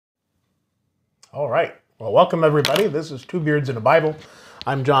All right. Well, welcome everybody. This is Two Beards in a Bible.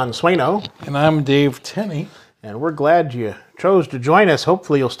 I'm John Swano. And I'm Dave Tenney. And we're glad you chose to join us.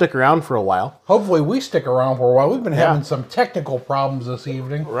 Hopefully you'll stick around for a while. Hopefully we stick around for a while. We've been having some technical problems this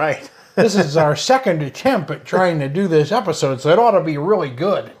evening. Right. This is our second attempt at trying to do this episode, so it ought to be really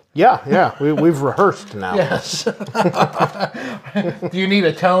good. Yeah. We've rehearsed now. Yes. Do you need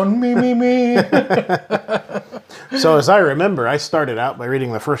a tone? Me. So as I remember, I started out by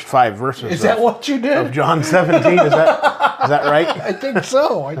reading the first 5 verses Is that what you did? of John 17. Is that right? I think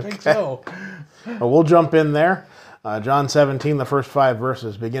so. Well, we'll jump in there. John 17, the first 5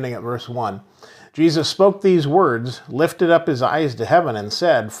 verses, beginning at verse 1. Jesus spoke these words, lifted up his eyes to heaven, and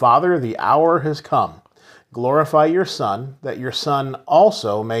said, Father, the hour has come. Glorify your Son, that your Son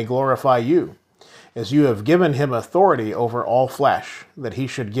also may glorify you, as you have given him authority over all flesh, that he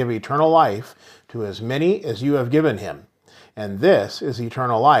should give eternal life to as many as you have given him. And this is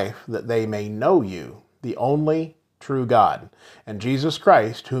eternal life, that they may know you, the only true God, and Jesus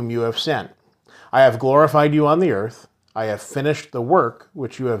Christ, whom you have sent. I have glorified you on the earth. I have finished the work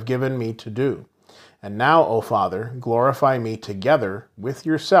which you have given me to do. And now, O Father, glorify me together with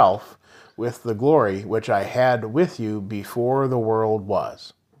yourself, with the glory which I had with you before the world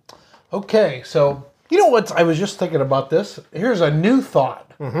was. Okay, so you know what? I was just thinking about this. Here's a new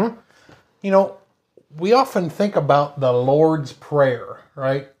thought. Mm-hmm. You know, we often think about the Lord's Prayer,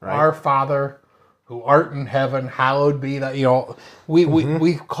 right? Our Father, who art in heaven, hallowed be thy. You know,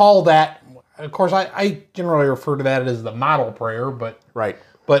 we call that. Of course, I generally refer to that as the model prayer, but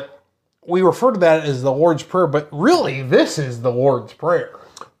we refer to that as the Lord's Prayer. But really, this is the Lord's Prayer.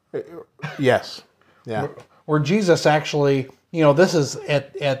 Yes. Yeah. Where Jesus actually, you know, this is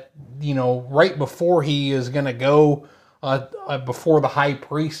at right before he is going to go before the high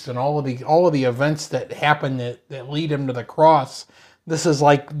priest and all of the events that happen that lead him to the cross. This is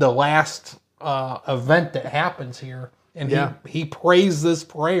like the last event that happens here, and he prays this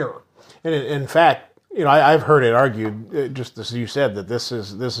prayer. And in fact, you know, I've heard it argued, just as you said, that this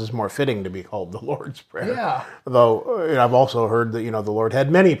is more fitting to be called the Lord's Prayer. Yeah. Though I've also heard that the Lord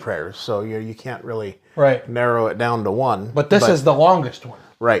had many prayers, so you can't really narrow it down to one. But this is the longest one,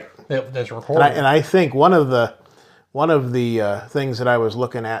 right? That's recorded. And I think one of the things that I was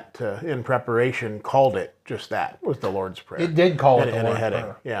looking at in preparation called it just that, was the Lord's Prayer. It did call it in the a Lord's heading.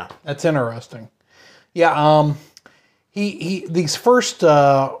 Prayer. Yeah, that's interesting. Yeah. He these first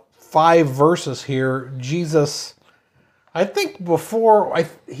 5 verses here, Jesus, I think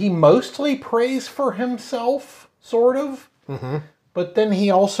he mostly prays for himself, sort of. Mm-hmm. But then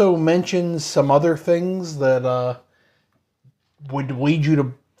he also mentions some other things that would lead you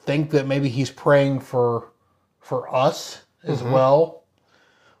to think that maybe he's praying for us as well.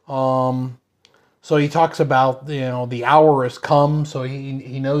 So he talks about, the hour has come, so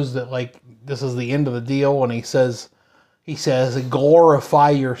he knows that like this is the end of the deal, and he says,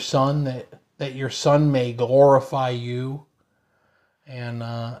 glorify your Son, that your Son may glorify you. And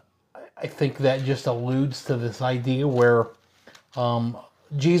I think that just alludes to this idea where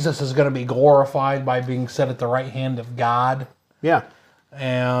Jesus is going to be glorified by being set at the right hand of God. Yeah.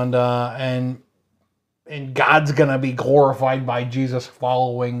 And God's going to be glorified by Jesus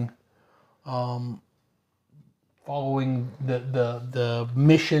following the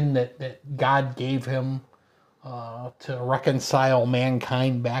mission that God gave him. To reconcile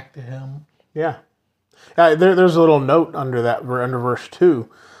mankind back to him. Yeah. There's a little note under verse 2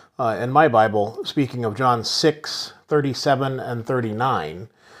 in my Bible, speaking of John 6:37 and 39.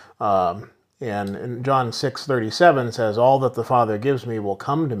 And in John 6:37 says, all that the Father gives me will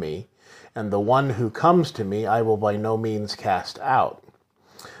come to me, and the one who comes to me I will by no means cast out.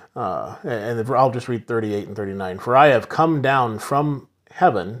 And I'll just read 38 and 39. For I have come down from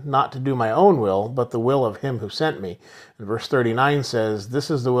heaven, not to do my own will, but the will of him who sent me. And verse 39 says,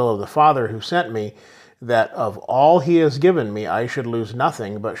 this is the will of the Father who sent me, that of all he has given me I should lose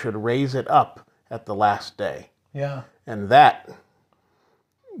nothing, but should raise it up at the last day. Yeah. And that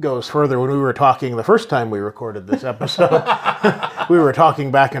goes further. When we were talking the first time we recorded this episode, we were talking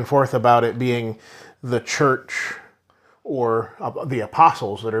back and forth about it being the church or the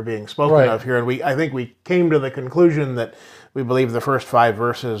apostles that are being spoken of here. And I think we came to the conclusion that we believe the first 5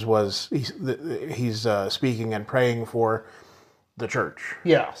 verses was he's speaking and praying for the church.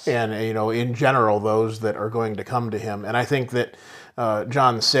 Yes. And, in general, those that are going to come to him. And I think that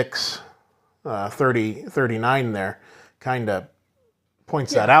John 6:39 there kind of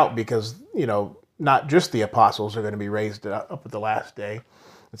points that out, because, not just the apostles are going to be raised up at the last day.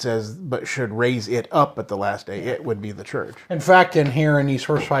 It says, but should raise it up at the last day. It would be the church. In fact, in these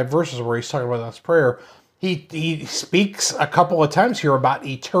first 5 verses where he's talking about this prayer, He speaks a couple of times here about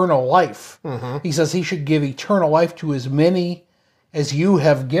eternal life. He says he should give eternal life to as many as you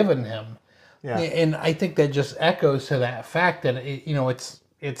have given him. Yeah. And I think that just echoes to that fact that it's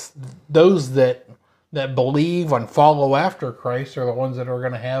those that believe and follow after Christ are the ones that are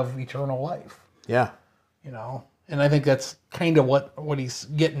going to have eternal life. Yeah. And I think that's kind of what he's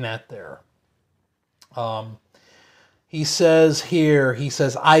getting at there. He says here,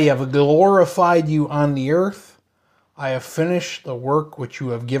 I have glorified you on the earth. I have finished the work which you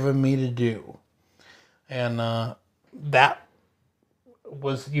have given me to do. And that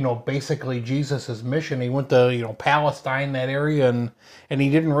was, basically Jesus's mission. He went to, Palestine, that area, and he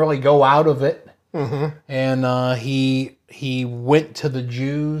didn't really go out of it. And he went to the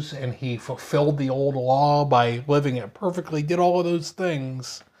Jews and he fulfilled the old law by living it perfectly, did all of those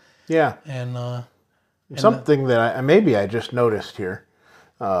things. Yeah. And something that I just noticed here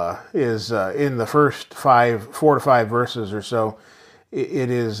is in the first 4 to 5 verses or so,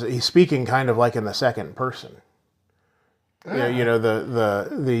 he's speaking kind of like in the second person. You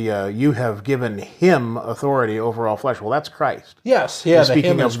have given him authority over all flesh. Well, that's Christ. Yes, yeah, the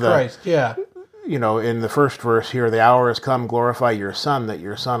speaking him is Christ, yeah. In the first verse here, the hour has come, glorify your Son, that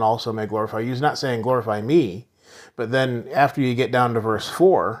your Son also may glorify you. He's not saying glorify me, but then after you get down to verse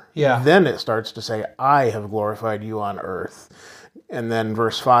 4, then it starts to say, I have glorified you on earth. And then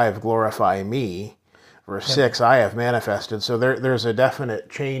verse 5, glorify me. Verse 6, I have manifested. So there's a definite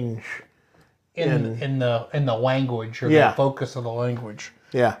change in the language, or the focus of the language.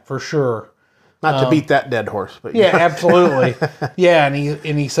 Yeah. For sure. Not to beat that dead horse, but yeah, absolutely. Yeah,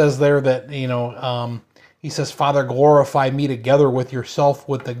 and he says there that, he says, Father, glorify me together with yourself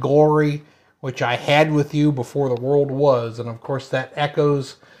with the glory which I had with you before the world was. And of course that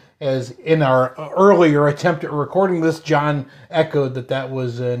echoes, as in our earlier attempt at recording this, John echoed that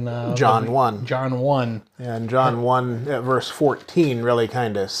was in John 1. John 1. And John 1 verse 14 really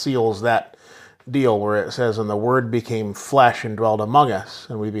kind of seals that deal, where it says, and the Word became flesh and dwelt among us,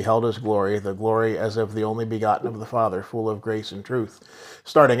 and we beheld his glory, the glory as of the only begotten of the Father, full of grace and truth.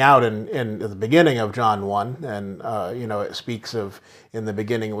 Starting out in the beginning of John 1, and it speaks of, in the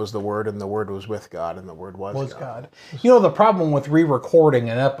beginning was the Word, and the Word was with God, and the Word was God. The problem with re-recording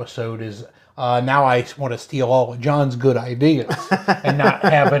an episode is now I want to steal all of John's good ideas and not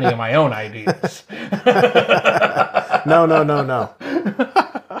have any of my own ideas. No.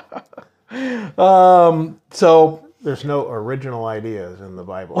 So there's no original ideas in the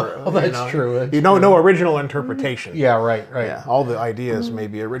Bible. That's true. No original interpretation. Yeah, right. Yeah, all the ideas may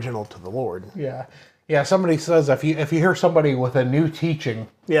be original to the Lord. Yeah. Somebody says if you hear somebody with a new teaching,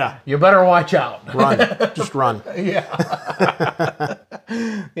 you better watch out. Run, just run. Yeah.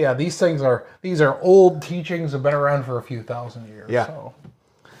 Yeah. These are old teachings that have been around for a few thousand years. Yeah.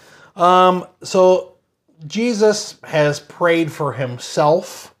 So Jesus has prayed for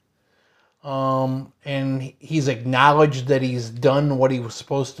himself. And he's acknowledged that he's done what he was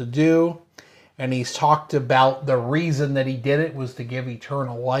supposed to do, and he's talked about the reason that he did it was to give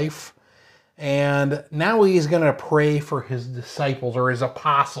eternal life. And now he's going to pray for his disciples, or his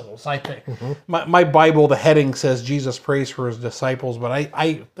apostles. I think my Bible, the heading says Jesus prays for his disciples, but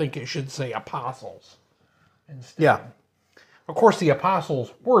I think it should say apostles instead. Yeah. Of course, the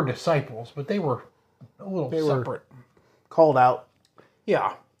apostles were disciples, but they were a little separate. Called out.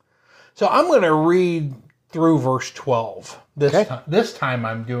 Yeah. So I'm going to read through verse 12. This time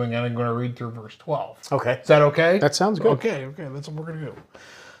I'm going to read through verse 12. Okay. Is that okay? That sounds good. Okay. That's what we're going to do.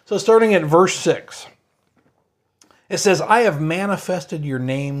 So starting at verse 6, it says, I have manifested your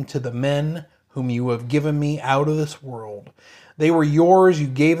name to the men whom you have given me out of this world. They were yours, you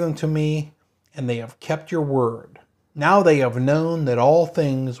gave them to me, and they have kept your word. Now they have known that all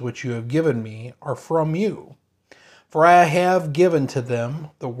things which you have given me are from you. For I have given to them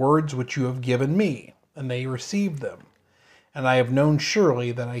the words which you have given me, and they received them. And I have known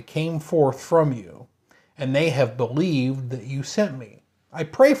surely that I came forth from you, and they have believed that you sent me. I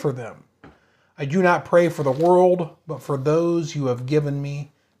pray for them. I do not pray for the world, but for those you have given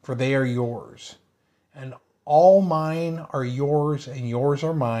me, for they are yours. And all mine are yours, and yours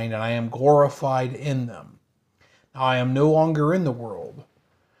are mine, and I am glorified in them. Now I am no longer in the world,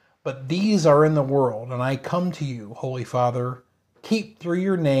 but these are in the world, and I come to you, Holy Father. Keep through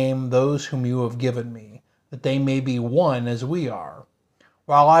your name those whom you have given me, that they may be one as we are.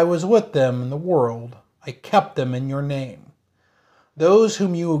 While I was with them in the world, I kept them in your name. Those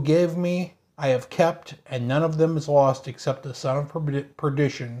whom you gave me, I have kept, and none of them is lost except the son of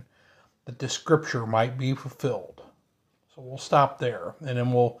perdition, that the scripture might be fulfilled. So we'll stop there, and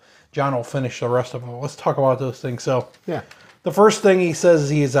then John will finish the rest of it. Let's talk about those things. So, yeah. The first thing he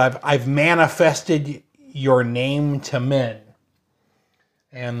says is I've manifested your name to men.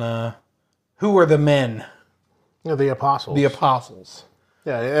 And who are the men? The apostles. The apostles.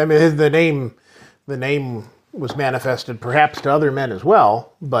 Yeah, I mean the name was manifested perhaps to other men as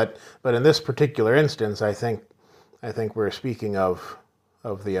well, but in this particular instance, I think we're speaking of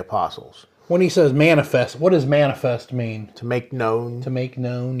the apostles. When he says manifest, what does manifest mean? To make known. To make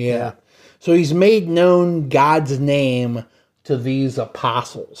known, yeah. So he's made known God's name to these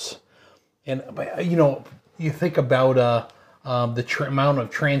apostles. And, you know, you think about the amount of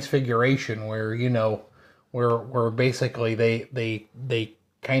transfiguration where, you know, where basically they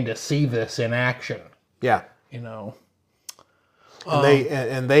kind of see this in action. Yeah. You know.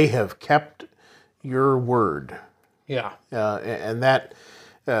 And they have kept your word. Yeah. And that,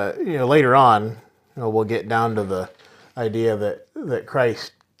 you know, later on, you know, we'll get down to the idea that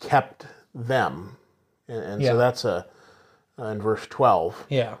Christ kept them. And so that's in verse 12.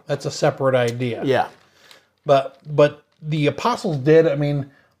 Yeah, that's a separate idea. Yeah. But the apostles did, I mean,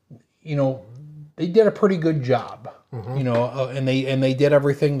 you know, they did a pretty good job. Mm-hmm. You know, and they did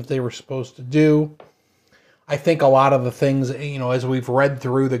everything that they were supposed to do. I think a lot of the things, you know, as we've read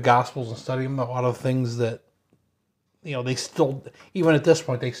through the Gospels and studied them, a lot of things that, you know, they still, even at this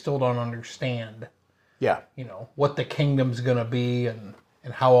point, they still don't understand. Yeah. You know, what the kingdom's going to be and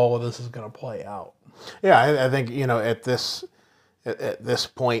how all of this is going to play out. Yeah, I think, you know, at this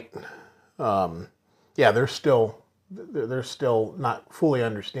point, they're still not fully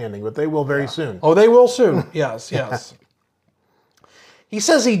understanding, but they will very soon. Oh, they will soon. Yes, yes. He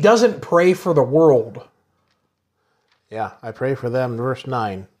says he doesn't pray for the world. Yeah, I pray for them, verse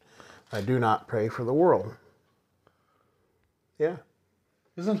 9. I do not pray for the world. Yeah.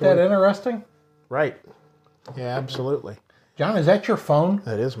 Isn't that interesting? Right. Yeah, absolutely. John, is that your phone?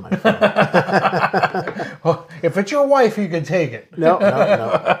 That is my phone. Well, if it's your wife, you can take it. No.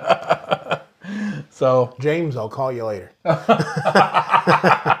 So, James, I'll call you later.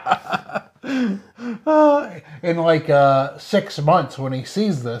 In like 6 months, when he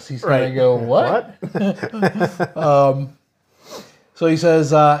sees this, he's going to go, "What?" So he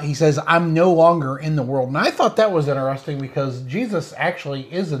says, "I'm no longer in the world." And I thought that was interesting because Jesus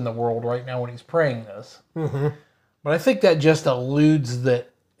actually is in the world right now when he's praying this. Mm-hmm. But I think that just alludes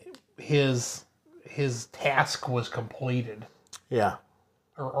that his task was completed. Yeah.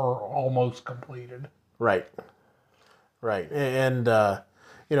 Or almost completed. Right. And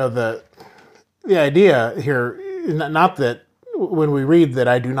you know, the idea here, not that when we read that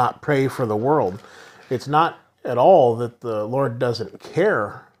I do not pray for the world, it's not at all that the Lord doesn't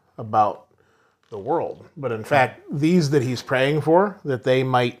care about the world, but in fact, these that he's praying for, that they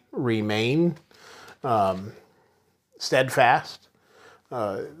might remain steadfast,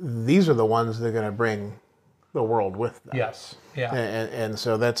 these are the ones that are going to bring the world with them. Yes. Yeah. And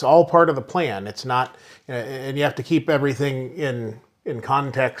so that's all part of the plan. It's not, and you have to keep everything in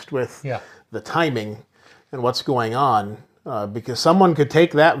context with the timing and what's going on, because someone could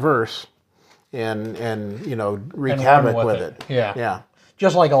take that verse and you know, wreak havoc with it. Yeah.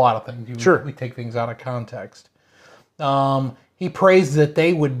 Just like a lot of things. We take things out of context. He prays that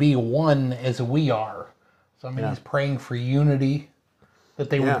they would be one as we are. So I mean, he's praying for unity, that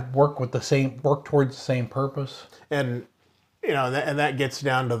they would work towards the same purpose. And you know, and that gets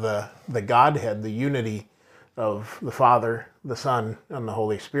down to the Godhead, the unity of the Father, the Son, and the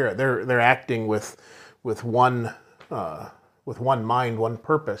Holy Spirit. They're acting with one mind, one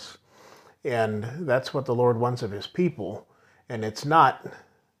purpose, and that's what the Lord wants of His people. And it's not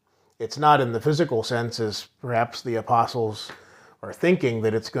in the physical sense as perhaps the apostles are thinking,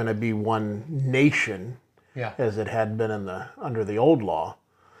 that it's going to be one nation, as it had been under the old law.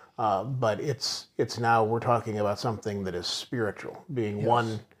 But it's now we're talking about something that is spiritual, being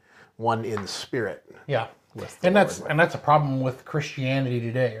one in spirit. Yeah, and that's a problem with Christianity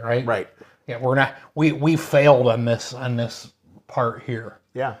today, right? Right. Yeah, we failed on this part here.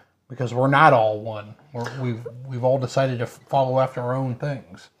 Yeah, because we're not all one. We've all decided to follow after our own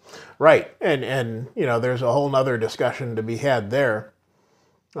things. Right, and you know, there's a whole nother discussion to be had there.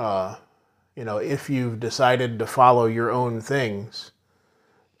 You know, if you've decided to follow your own things,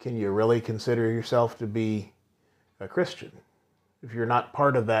 can you really consider yourself to be a Christian? If you're not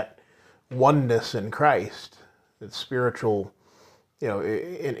part of that oneness in Christ, that spiritual, you know,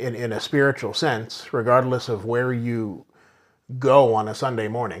 in a spiritual sense, regardless of where you go on a Sunday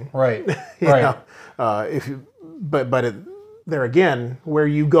morning. Right, right. There again, where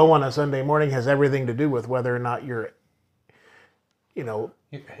you go on a Sunday morning has everything to do with whether or not you're, you know,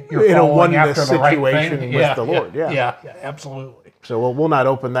 you're in a oneness situation right with the Lord. Yeah, absolutely. So we'll not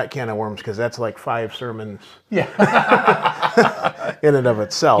open that can of worms, because that's like 5 sermons. In and of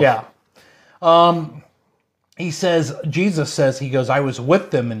itself. Yeah. Jesus says, he goes, I was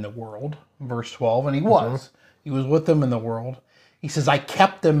with them in the world, verse 12, and he was. He was with them in the world. He says, I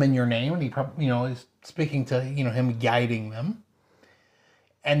kept them in your name, and he probably, is speaking to, him guiding them.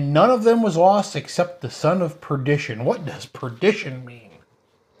 And none of them was lost except the son of perdition. What does perdition mean?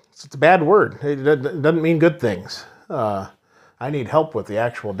 It's a bad word. It doesn't mean good things. I need help with the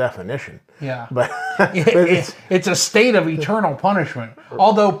actual definition. Yeah. But it's a state of eternal punishment.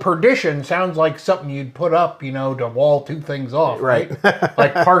 Although perdition sounds like something you'd put up, to wall two things off. Right.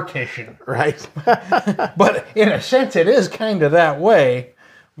 Like partition. Right. But in a sense, it is kind of that way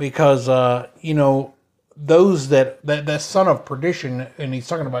because, those that son of perdition, and he's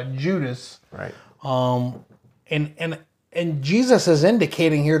talking about Judas. Right. And Jesus is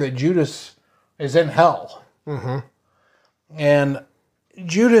indicating here that Judas is in hell. Mm-hmm. And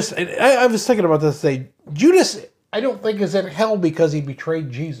Judas, I was thinking about this today. Judas, I don't think is in hell because he betrayed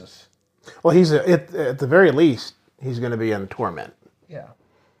Jesus. Well, he's at the very least, he's going to be in torment. Yeah.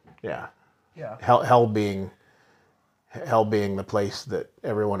 Yeah. Yeah. Hell being the place that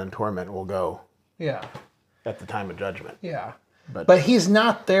everyone in torment will go. Yeah. At the time of judgment. Yeah. But he's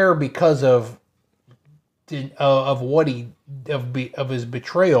not there because of what of his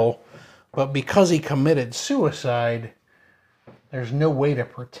betrayal, but because he committed suicide. There's no way to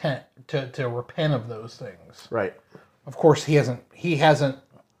to repent of those things. Right. Of course, he hasn't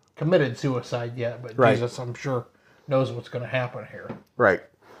committed suicide yet, but right. Jesus, I'm sure, knows what's going to happen here. Right.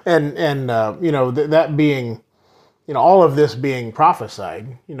 And that being, all of this being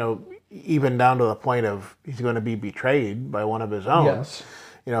prophesied, even down to the point of he's going to be betrayed by one of his own. Yes.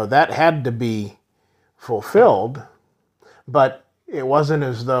 That had to be fulfilled, but it wasn't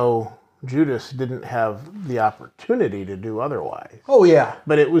as though Judas didn't have the opportunity to do otherwise. Oh, yeah.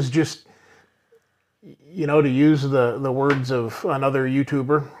 But it was just, to use the words of another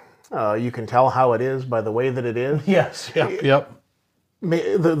YouTuber, you can tell how it is by the way that it is. Yes. Yep.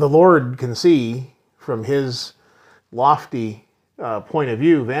 The Lord can see from his lofty point of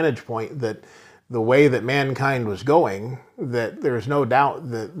view, vantage point, that the way that mankind was going, that there's no doubt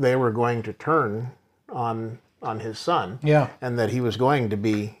that they were going to turn on his son. Yeah. And that he was going to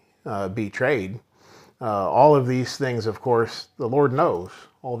be betrayed. All of these things, of course, the Lord knows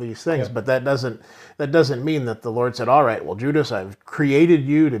all these things, but that doesn't mean that the Lord said, all right, well, Judas, I've created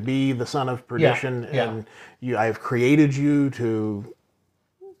you to be the son of perdition, and I've created you to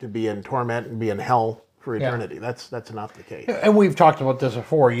be in torment and be in hell for eternity. That's not the case. And we've talked about this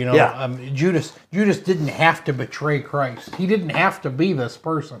before, Judas didn't have to betray Christ. He didn't have to be this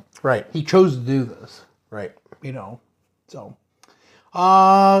person. Right. He chose to do this. Right. So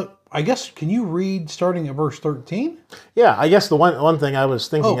I guess, can you read starting at verse 13? Yeah, I guess the one thing I was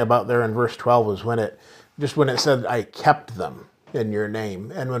thinking about there in verse 12 was when it said, I kept them in your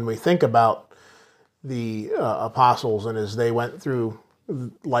name. And when we think about the apostles and as they went through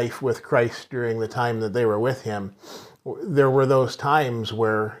life with Christ during the time that they were with him, there were those times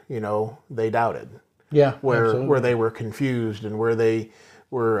where, they doubted. Yeah, where they were confused and where they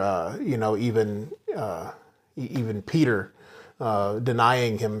were, even Peter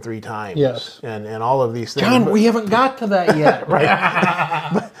denying him 3 times. Yes. And all of these things. John, we haven't got to that yet.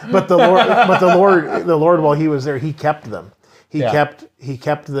 Right. but the Lord, while he was there, he kept them. He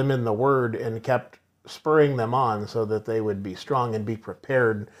kept them in the word and kept spurring them on so that they would be strong and be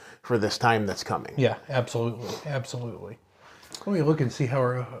prepared for this time that's coming. Yeah, absolutely. Let me look and see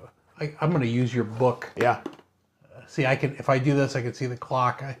how I'm going to use your book. Yeah. See, if I do this, I can see the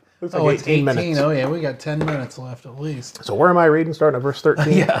clock. It's 18 minutes. Oh, yeah, we got 10 minutes left at least. So where am I reading? Starting at verse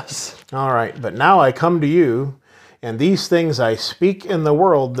 13? Yes. All right. But now I come to you, and these things I speak in the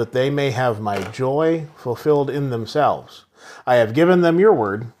world, that they may have my joy fulfilled in themselves. I have given them your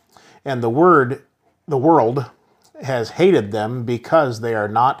word, and the world has hated them because they are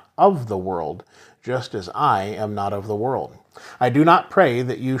not of the world, just as I am not of the world. I do not pray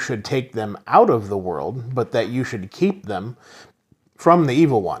that you should take them out of the world, but that you should keep them from the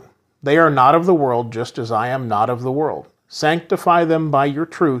evil one. They are not of the world, just as I am not of the world. Sanctify them by your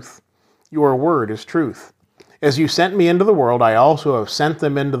truth. Your word is truth. As you sent me into the world, I also have sent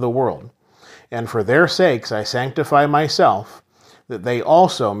them into the world. And for their sakes I sanctify myself, that they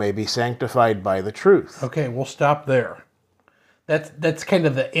also may be sanctified by the truth. Okay, we'll stop there. That's kind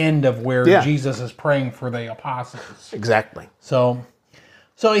of the end of where Jesus is praying for the apostles. Exactly. So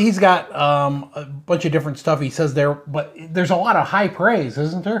he's got a bunch of different stuff he says there, but there's a lot of high praise,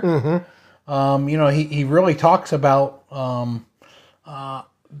 isn't there? Mm-hmm. He really talks about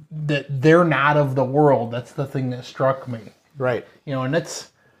that they're not of the world. That's the thing that struck me. Right. And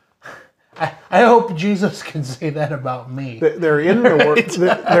that's, I hope Jesus can say that about me. They're in the world.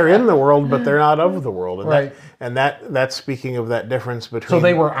 They're in the world, but they're not of the world. And Right. That's speaking of that difference between So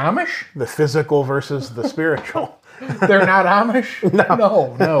they were Amish? the physical versus the spiritual. They're not Amish?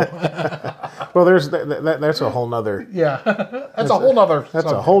 No. Well, that's a whole nother. Yeah. That's a whole nother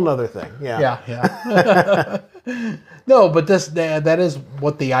That's a whole nother thing. Yeah. Yeah. No, but that is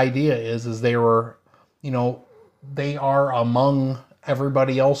what the idea is they were, they are among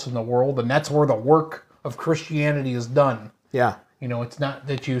everybody else in the world, and that's where the work of Christianity is done. Yeah. It's not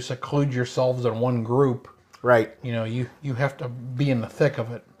that you seclude yourselves in one group. Right. You have to be in the thick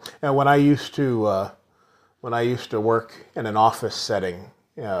of it. And when I used to work in an office setting,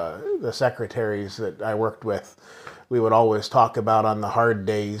 the secretaries that I worked with, we would always talk about on the hard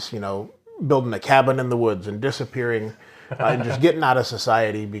days, building a cabin in the woods and disappearing and just getting out of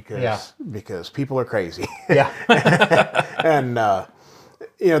society because people are crazy. Yeah. And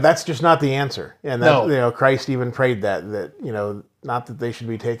that's just not the answer. And that, No. Christ even prayed that not that they should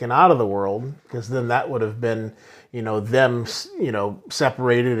be taken out of the world, because then that would have been them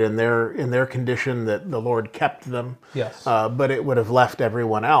separated in their condition that the Lord kept them. Yes. But it would have left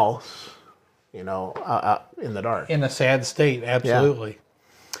everyone else out in the dark. In a sad state, absolutely.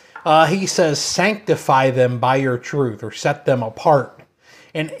 He says, sanctify them by your truth, or set them apart.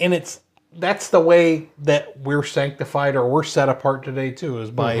 And that's the way that we're sanctified, or we're set apart today too, is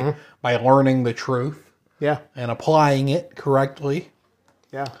by learning the truth. Yeah. And applying it correctly.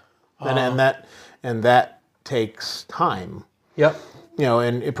 Yeah. And that takes time. Yep.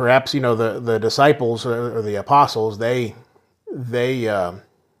 And perhaps the disciples or the apostles, they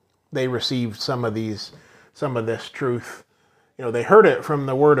received some of this truth. They heard it from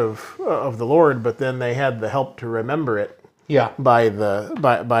the word of the Lord, but then they had the help to remember it. Yeah. By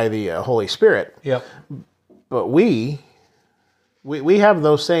the Holy Spirit. Yep. But we have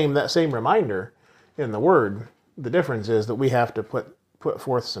that same reminder in the Word. The difference is that we have to put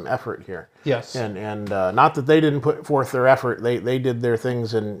forth some effort here. Yes. And not that they didn't put forth their effort. They did their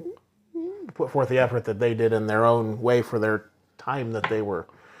things and put forth the effort that they did in their own way for their time that they were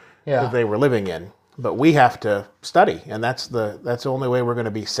living in. But we have to study, and that's the only way we're going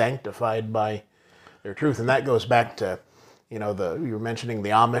to be sanctified by their truth. And that goes back to you were mentioning the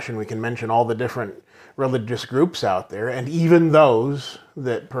Amish, and we can mention all the different religious groups out there, and even those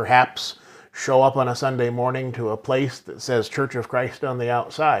that perhaps show up on a Sunday morning to a place that says Church of Christ on the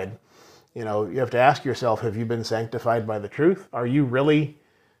outside. You have to ask yourself, have you been sanctified by the truth? Are you really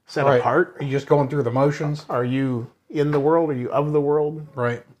set apart? Are you just going through the motions? Are you in the world? Are you of the world?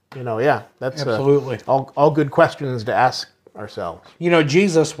 Right. That's absolutely all good questions to ask ourselves.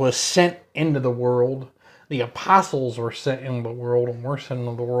 Jesus was sent into the world. The apostles were sent into the world, and we're sent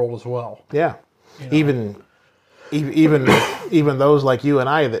into the world as well. Yeah. Even those like you and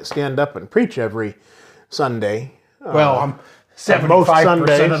I that stand up and preach every Sunday. Well, I'm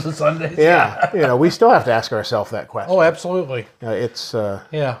 75% of the Sundays. Yeah. We still have to ask ourselves that question. Oh, absolutely. It's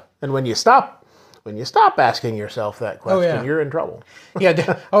yeah. And when you stop asking yourself that question, you're in trouble. Yeah.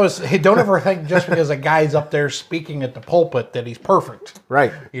 Don't ever think just because a guy's up there speaking at the pulpit that he's perfect.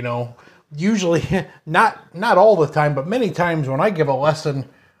 Right. Usually, not all the time, but many times when I give a lesson,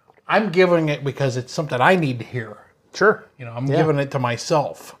 I'm giving it because it's something I need to hear. Sure. I'm giving it to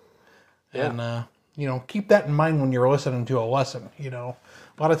myself. Yeah. And, keep that in mind when you're listening to a lesson. A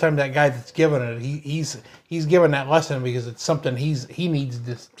lot of times that guy that's giving it, he's giving that lesson because it's something he needs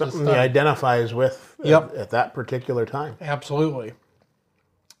to something he identifies with at that particular time. Absolutely.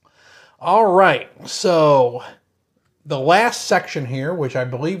 All right. So the last section here, which I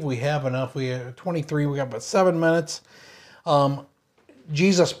believe we have enough, we have 23, we got about 7 minutes.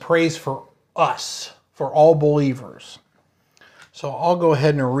 Jesus prays for us, for all believers. So I'll go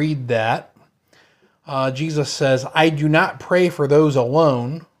ahead and read that. Jesus says, I do not pray for those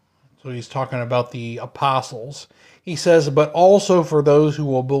alone. So he's talking about the apostles. He says, but also for those who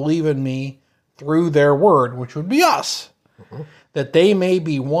will believe in me through their word, which would be us, that they may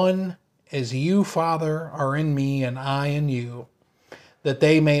be one as you, Father, are in me and I in you, that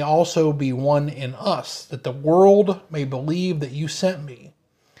they may also be one in us, that the world may believe that you sent me.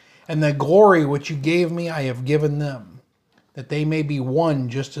 And the glory which you gave me I have given them, that they may be one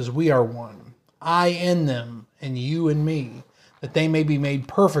just as we are one. I in them, and you in me, that they may be made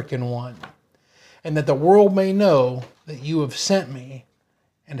perfect in one, and that the world may know that you have sent me,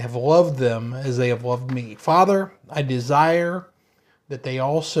 and have loved them as they have loved me. Father, I desire that they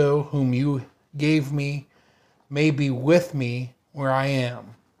also, whom you gave me, may be with me where I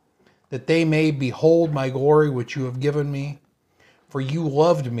am, that they may behold my glory which you have given me, for you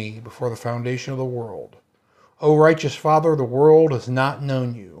loved me before the foundation of the world. O righteous Father, the world has not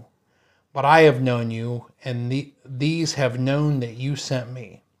known you, but I have known you, and these have known that you sent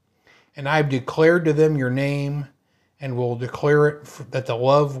me. And I have declared to them your name, and will declare it, that the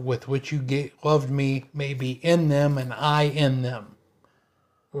love with which you loved me may be in them, and I in them.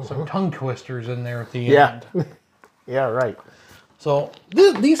 Some tongue twisters in there at the end. Yeah, right. So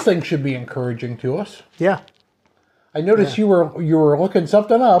these things should be encouraging to us. Yeah. I noticed you were looking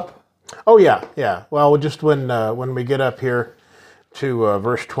something up. Oh, yeah. Well, just when we get up here to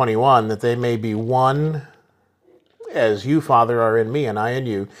verse 21, that they may be one as you, Father, are in me and I in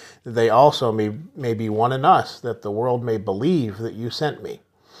you, that they also may be one in us, that the world may believe that you sent me.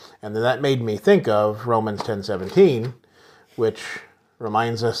 And then that made me think of Romans 10:17, which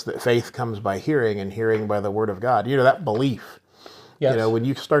reminds us that faith comes by hearing, and hearing by the word of God. That belief. Yes. When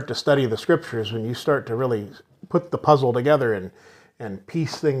you start to study the scriptures, when you start to really put the puzzle together and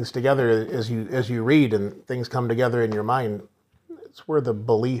piece things together as you read, and things come together in your mind, it's where the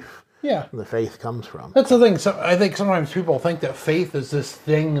belief, the faith comes from. That's the thing. So I think sometimes people think that faith is this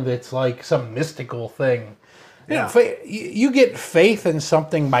thing that's like some mystical thing. You get faith in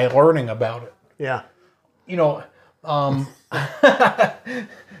something by learning about it. Yeah.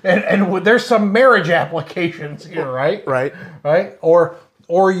 And there's some marriage applications here, right? Right.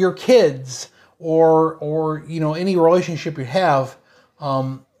 Or your kids, or any relationship you have.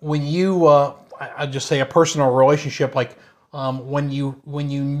 When you, I just say a personal relationship, like when you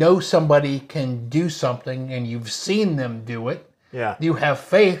know somebody can do something and you've seen them do it. Yeah. You have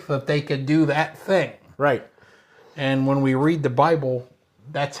faith that they could do that thing. Right. And when we read the Bible,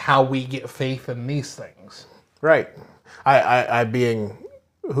 that's how we get faith in these things. Right. I being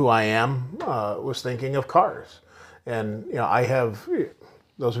who I am, was thinking of cars. And, I have,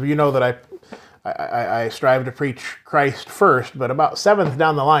 those of you know that I strive to preach Christ first, but about seventh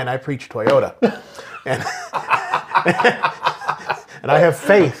down the line, I preach Toyota. And, and I have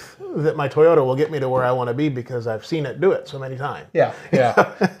faith that my Toyota will get me to where I want to be because I've seen it do it so many times. Yeah.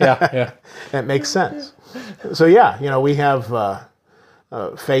 That makes sense. So, we have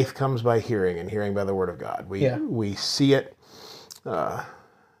faith comes by hearing, and hearing by the word of God. We see it.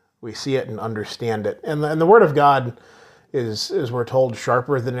 We see it and understand it. And the word of God is, as we're told,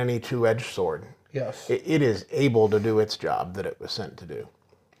 sharper than any two-edged sword. Yes. It is able to do its job that it was sent to do.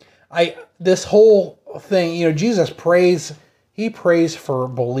 This whole thing, Jesus prays. He prays for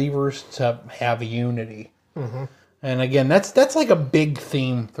believers to have unity. Mm-hmm. And again, that's like a big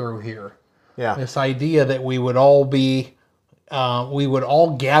theme through here. Yeah. This idea that we would all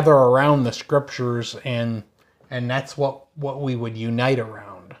gather around the scriptures, and that's what we would unite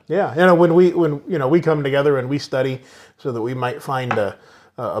around. Yeah. When we come together and we study so that we might find a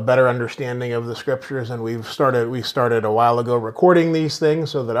better understanding of the scriptures, and we started a while ago recording these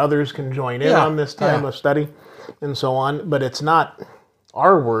things so that others can join in on this time of study and so on. But it's not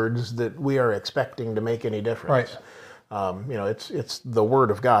our words that we are expecting to make any difference. Right. It's the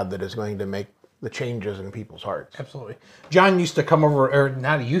word of God that is going to make the changes in people's hearts. Absolutely. John used to come over, or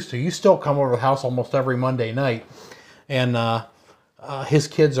not used to, you still come over to the house almost every Monday night. And his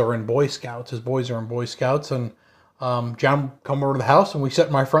kids are in Boy Scouts. His boys are in Boy Scouts. And John come over to the house, and we sit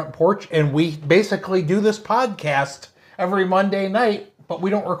in my front porch, and we basically do this podcast every Monday night, but we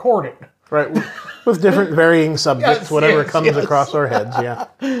don't record it. Right. With different varying subjects, whatever comes across our heads. Yeah.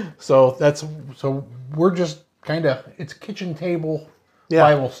 So we're just kind of, it's kitchen table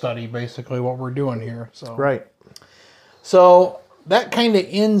Bible study, basically, what we're doing here. So right. So that kind of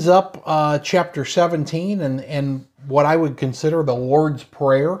ends up chapter 17 and what I would consider the Lord's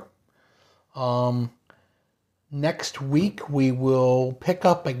Prayer. Next week we will pick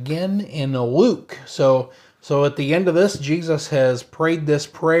up again in Luke. So at the end of this, Jesus has prayed this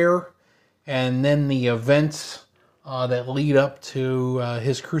prayer, and then the events that lead up to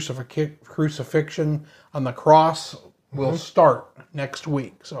his crucifixion on the cross will start next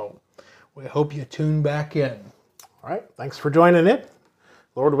week. So we hope you tune back in. All right. Thanks for joining in.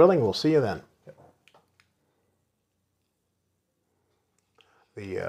 Lord willing, we'll see you then. The